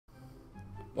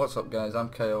What's up guys, I'm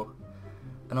Kyle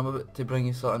and I'm about to bring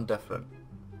you something different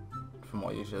from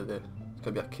what I usually do. It's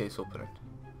going to be a case opening.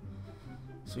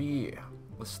 So yeah,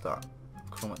 let's start.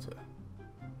 Chroma 2.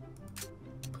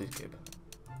 Please Gabe.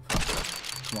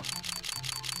 Come on.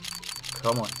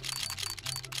 Come on.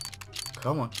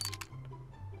 Come on.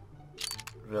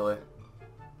 Really?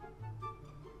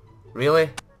 Really?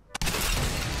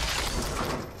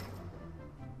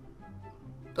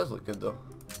 Does look good though.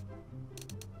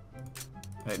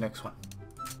 Right, next one.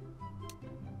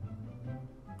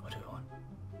 What do we want?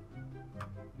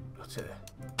 What's it there?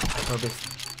 Hyper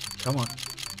Beast. Come on.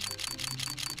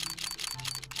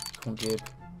 Come on, Gabe.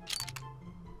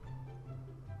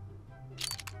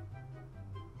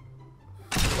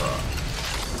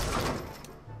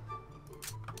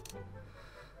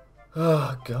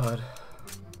 Oh god.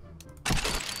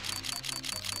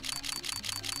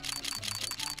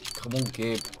 Come on,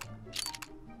 Gabe.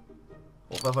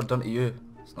 What have I ever done to you?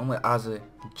 It's normally Azzy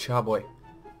and Chaboy.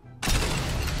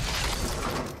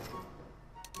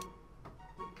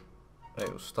 Right,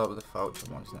 we'll start with the voucher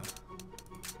ones now.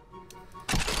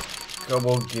 Come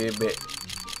on, Gabe.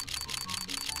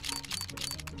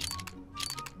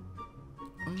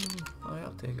 Alright,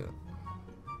 I'll take it.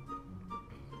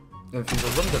 Now, if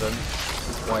you're wondering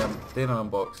why I'm doing an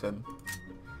unboxing,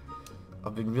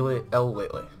 I've been really ill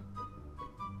lately.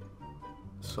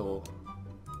 So,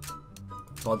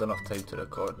 not had enough time to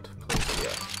record, please,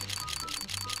 yeah.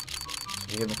 So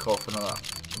if you hear me coughing or that,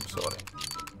 I'm sorry.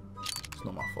 It's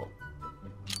not my fault.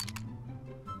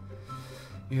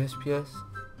 USPS?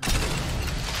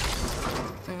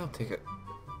 Yeah, I'll take it.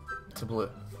 It's a blue.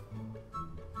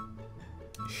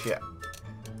 Shit.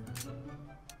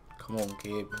 Come on,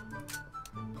 Gabe.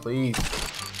 Please.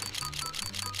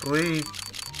 Please.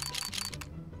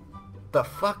 The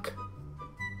fuck?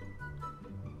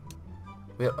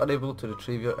 We are unable to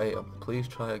retrieve your item. Please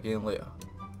try again later.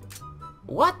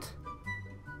 What?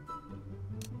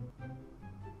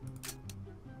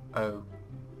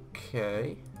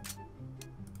 Okay.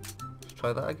 Let's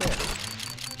try that again.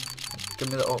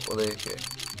 Give me the up with the AK,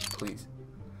 please.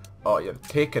 Oh, you're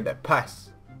taking the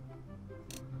piss.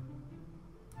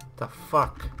 The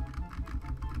fuck?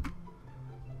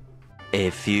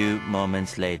 A few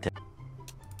moments later.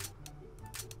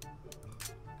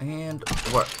 And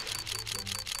work.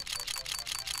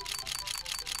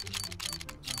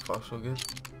 So far so good.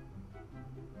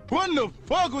 What the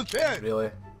fuck was that?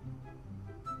 Really?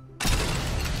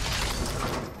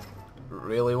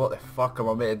 Really? What the fuck am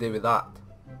I meant to do with that?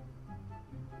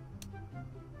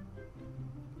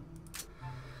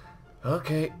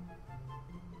 Okay.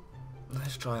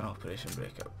 Let's try an Operation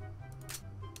Breakout.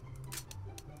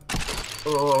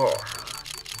 Oh.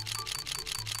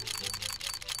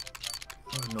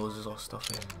 My nose is all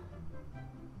stuffy.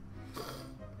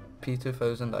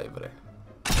 P2000 Ivory.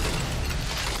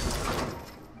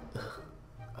 Ugh,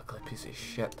 ugly piece of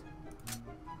shit.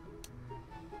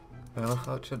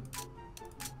 Manufactured.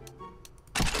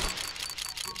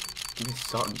 Give me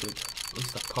something good. At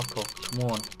least a purple. Come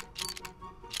on.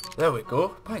 There we go.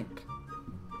 Pink.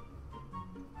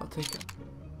 I'll take it.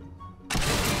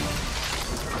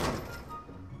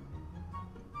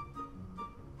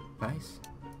 Nice.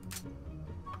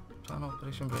 Try an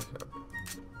Operation Breakout.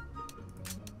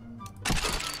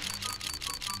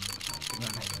 Give me a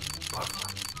knife.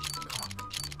 Perfect. Come on.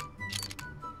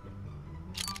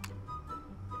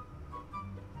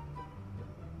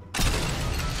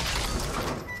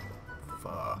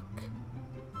 Fuck.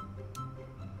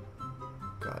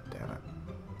 God damn it.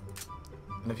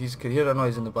 And if you could hear a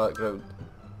noise in the background,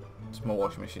 it's my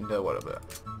washing machine, don't worry about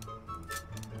it.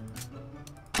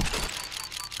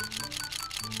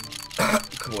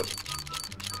 Come on.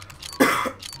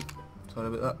 Sorry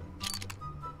about that.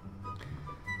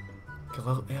 Get a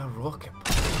little air rocket.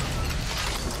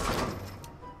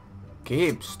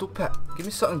 Gabe, stop it. Give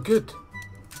me something good.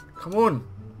 Come on.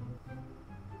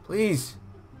 Please.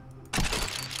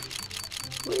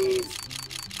 Please.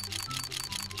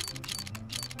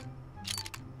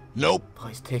 Nope. Oh,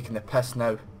 he's taking the piss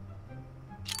now.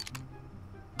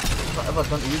 What have I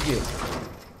done to you, Gabe?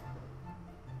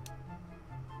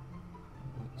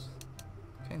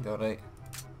 Kinda alright.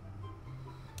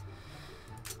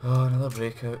 Oh, another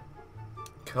breakout.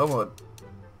 Come on.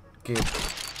 Gabe.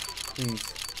 Please.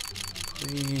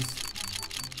 Please.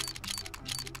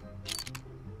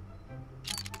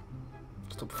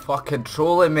 Stop fucking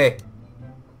trolling me.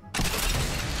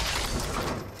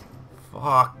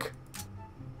 Fuck.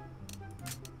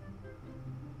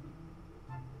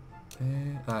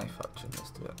 Aye, fuck it, let's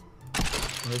do it.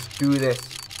 Let's do this.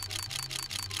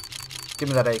 Give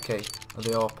me that AK. Are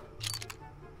they up?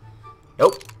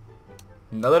 Nope.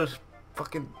 Another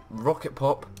fucking rocket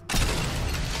pop.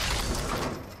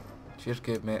 Cheers,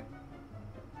 Gabe, mate.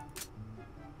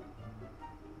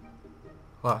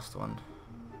 Last one.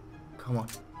 Come on.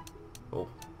 Oh,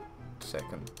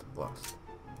 second last.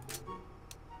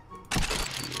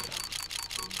 Yeah.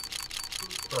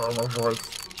 Oh, my voice.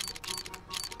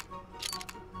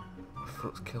 My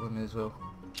throat's killing me as well.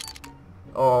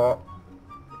 Oh.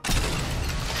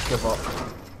 Give up.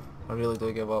 I really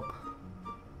do give up.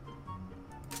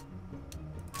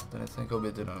 Don't think I'll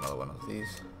be doing another one of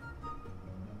these.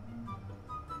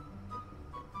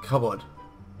 Come on.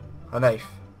 A knife.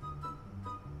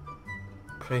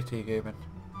 Pray to you, Gaben.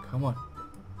 Come on.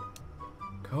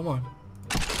 Come on.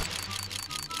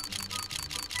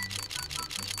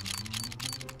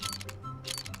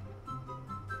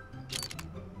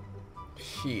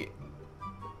 Shit.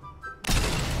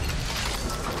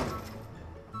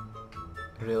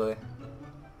 Really?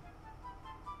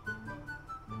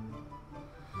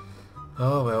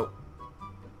 Oh well.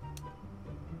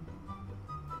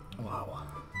 Wow.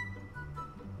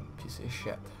 Piece of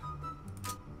shit.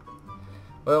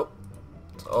 Well,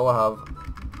 that's all I have.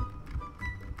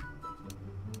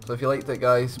 So if you liked it,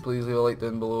 guys, please leave a like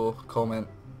down below, comment.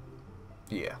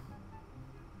 Yeah.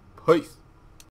 Peace.